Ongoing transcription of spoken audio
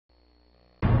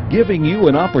giving you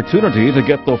an opportunity to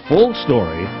get the full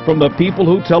story from the people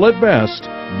who tell it best.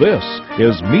 This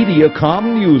is Mediacom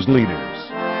Newsleaders.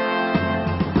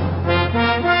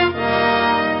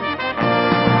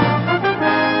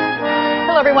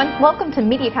 Hello everyone, welcome to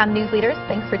Mediacom Newsleaders.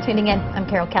 Thanks for tuning in. I'm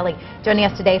Carol Kelly. Joining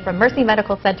us today from Mercy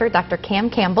Medical Center, Dr.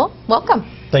 Campbell. Welcome.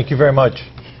 Thank you very much.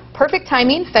 Perfect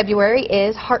timing. February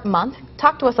is Heart Month.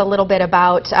 Talk to us a little bit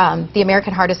about the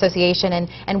American Heart Association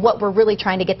and what we're really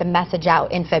trying to get the message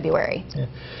out in February. Yeah.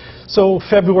 So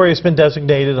February has been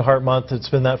designated a Heart Month. It's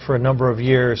been that for a number of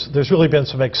years. There's really been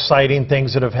some exciting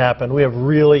things that have happened. We have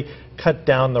really cut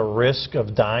down the risk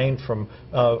of dying from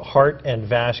heart and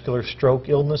vascular stroke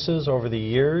illnesses over the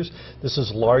years. This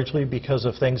is largely because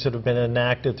of things that have been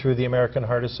enacted through the American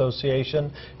Heart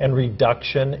Association and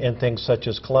reduction in things such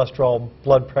as cholesterol,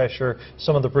 blood pressure,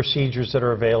 some of the procedures that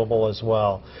are available as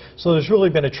well. So there's really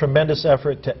been a tremendous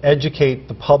effort to educate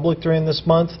the public during this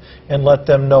month and let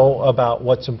them know about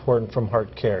what's important from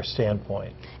heart care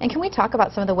standpoint. And can we talk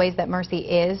about some of the ways that Mercy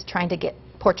is trying to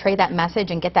portray that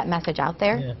message and get that message out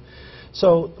there? Yeah.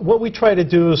 So what we try to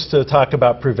do is to talk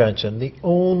about prevention. The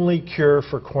only cure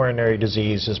for coronary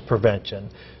disease is prevention.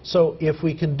 So if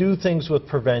we can do things with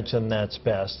prevention, that's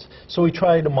best. So we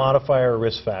try to modify our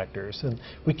risk factors. And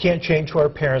we can't change who our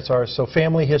parents are, so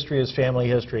family history is family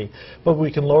history. But we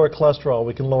can lower cholesterol,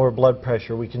 we can lower blood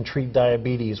pressure, we can treat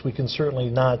diabetes, we can certainly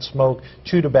not smoke,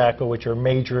 chew tobacco, which are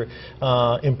major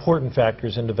important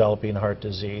factors in developing heart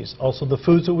disease. Also, the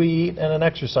foods that we eat and an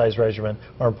exercise regimen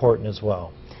are important as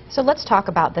well. So let's talk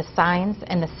about the signs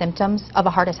and the symptoms of a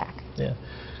heart attack. Yeah.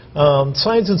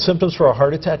 Signs and symptoms for a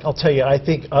heart attack, I'll tell you, I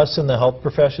think us in the health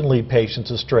profession lead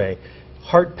patients astray.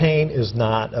 Heart pain is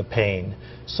not a pain.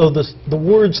 So the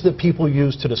words that people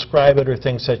use to describe it are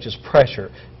things such as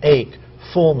pressure, ache,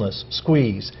 fullness,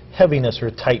 squeeze, heaviness, or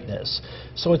tightness.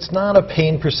 So it's not a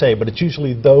pain per se, but it's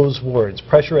usually those words: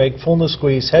 pressure, ache, fullness,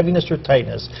 squeeze, heaviness, or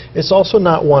tightness. It's also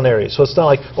not one area, so it's not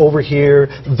like over here,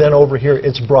 then over here.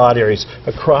 It's broad areas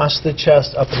across the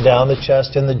chest, up and down the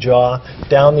chest, in the jaw,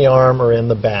 down the arm, or in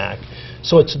the back.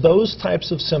 So it's those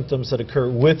types of symptoms that occur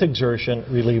with exertion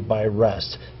relieved by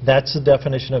rest. That's the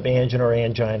definition of angina or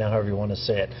angina, however you want to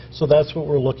say it. So that's what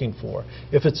we're looking for.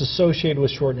 If it's associated with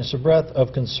shortness of breath,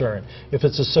 of concern. If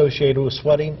it's associated with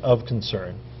sweating, of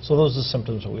concern. So those are the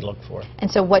symptoms that we look for. And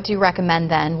so what do you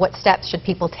recommend then? What steps should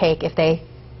people take if they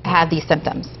have these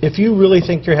symptoms? If you really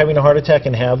think you're having a heart attack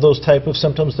and have those type of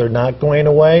symptoms, they're not going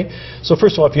away. So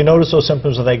first of all, if you notice those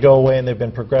symptoms and they go away and they've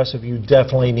been progressive, you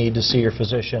definitely need to see your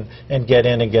physician and get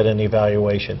in and get an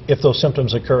evaluation. If those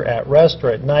symptoms occur at rest or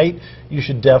at night, you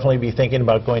should definitely be thinking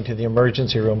about going to the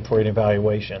emergency room for an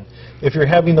evaluation. If you're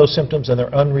having those symptoms and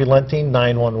they're unrelenting,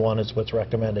 911 is what's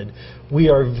recommended. We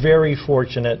are very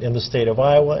fortunate in the state of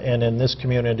Iowa and in this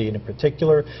community in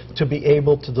particular to be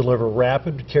able to deliver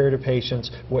rapid care to patients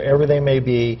wherever they may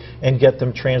be and get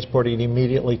them transported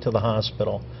immediately to the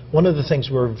hospital. One of the things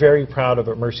we're very proud of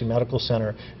at Mercy Medical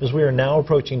Center is we are now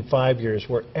approaching 5 years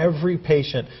where every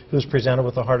patient who's presented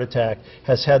with a heart attack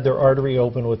has had their artery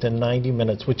open within 90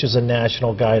 minutes, which is a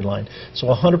national guideline. So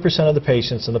 100% of the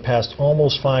patients in the past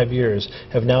almost 5 years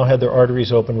have now had their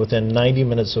arteries open within 90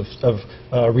 minutes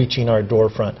of reaching our door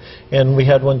front. And we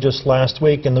had one just last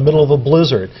week in the middle of a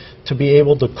blizzard to be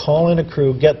able to call in a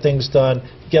crew, get things done,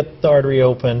 get the artery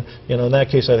open. You know, in that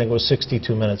case, I think it was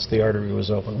 62 minutes the artery was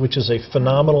open, which is a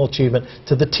phenomenal achievement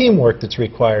to the teamwork that's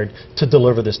required to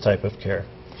deliver this type of care.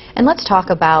 And let's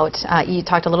talk about, you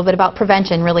talked a little bit about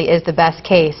prevention really is the best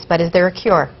case, but is there a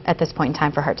cure at this point in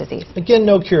time for heart disease? Again,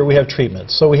 no cure. We have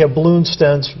treatments. So we have balloon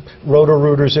stents,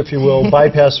 roto-rooters, if you will,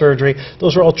 bypass surgery.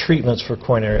 Those are all treatments for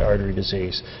coronary artery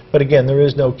disease. But again, there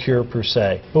is no cure per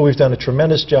se. But we've done a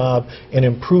tremendous job in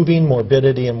improving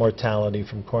morbidity and mortality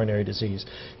from coronary disease.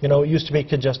 You know, it used to be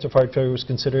congestive heart failure was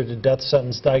considered a death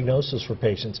sentence diagnosis for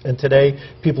patients. And today,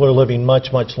 people are living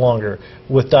much, much longer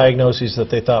with diagnoses that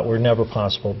they thought were never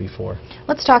possible before.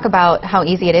 Let's talk about how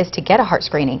easy it is to get a heart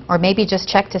screening, or maybe just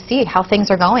check to see how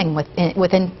things are going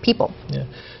within people. Yeah.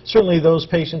 Certainly those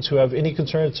patients who have any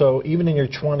concern, so even in your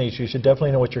 20s, you should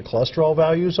definitely know what your cholesterol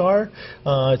values are.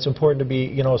 It's important to be,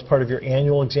 you know, as part of your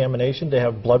annual examination to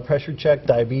have blood pressure checked,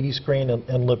 diabetes screen,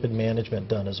 and lipid management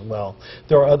done as well.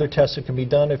 There are other tests that can be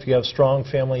done if you have strong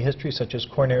family history, such as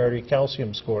coronary artery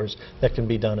calcium scores, that can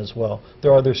be done as well.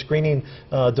 There are other screening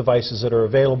devices that are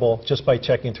available just by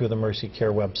checking through the Mercy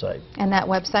Care website. And that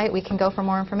website, we can go for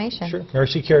more information. Sure.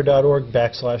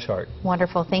 mercycare.org/heart.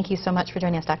 Wonderful. Thank you so much for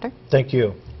joining us, Doctor. Thank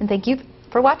you. And thank you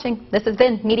for watching. This has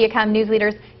been Mediacom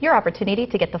Newsleaders, your opportunity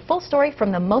to get the full story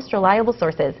from the most reliable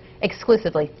sources,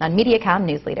 exclusively on Mediacom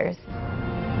Newsleaders.